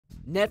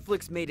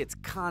Netflix made its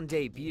Cannes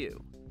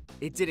debut.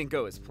 It didn't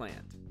go as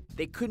planned.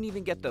 They couldn't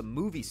even get the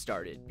movie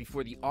started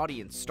before the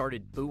audience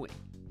started booing.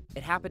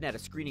 It happened at a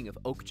screening of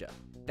Okja.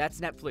 That's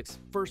Netflix's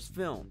first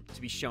film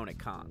to be shown at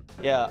Cannes.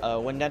 Yeah,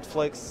 when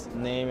Netflix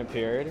name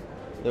appeared,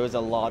 there was a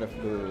lot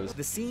of boos.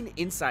 The scene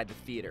inside the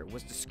theater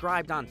was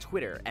described on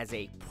Twitter as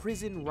a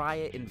prison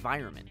riot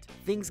environment.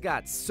 Things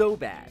got so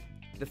bad,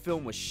 the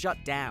film was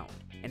shut down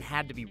and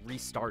had to be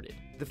restarted.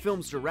 The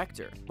film's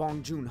director,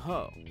 Bong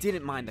Joon-ho,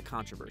 didn't mind the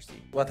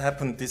controversy. What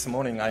happened this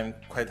morning, I'm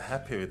quite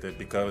happy with it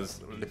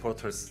because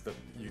reporters,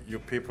 you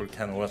people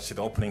can watch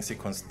the opening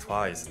sequence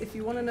twice. If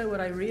you want to know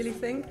what I really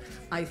think,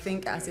 I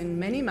think as in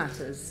many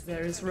matters,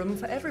 there is room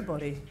for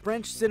everybody.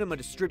 French cinema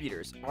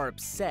distributors are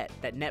upset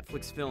that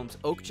Netflix films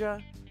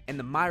Okja and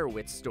the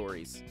Meyerowitz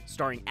stories,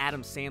 starring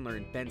Adam Sandler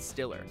and Ben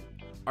Stiller,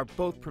 are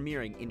both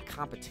premiering in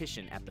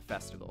competition at the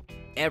festival.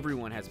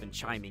 Everyone has been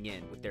chiming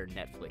in with their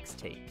Netflix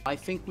take. I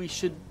think we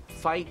should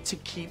fight to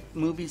keep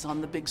movies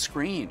on the big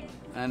screen,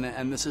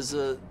 and this is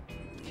if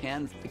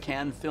the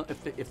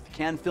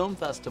Cannes Film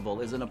Festival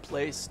isn't a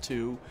place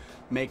to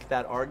make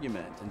that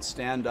argument and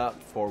stand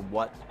up for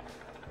what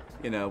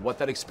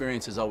that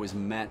experience has always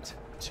meant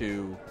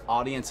to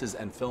audiences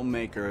and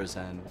filmmakers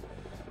and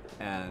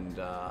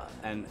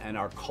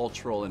our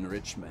cultural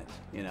enrichment.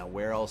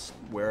 Where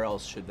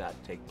else should that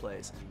take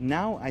place?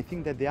 Now I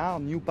think that there are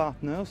new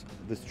partners,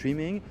 the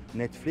streaming,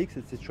 Netflix,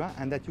 etc.,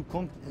 and that you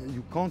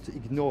can't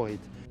ignore it.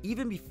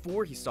 Even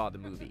before he saw the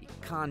movie,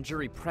 Cannes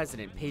jury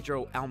president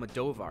Pedro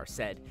Almodovar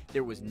said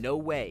there was no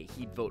way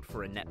he'd vote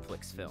for a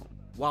Netflix film.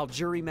 While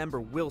jury member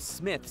Will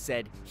Smith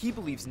said he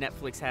believes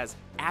Netflix has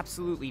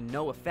absolutely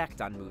no effect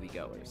on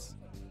moviegoers.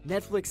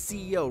 Netflix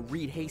CEO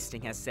Reed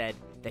Hastings has said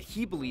that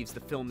he believes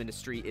the film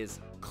industry is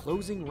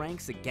closing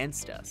ranks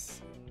against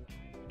us.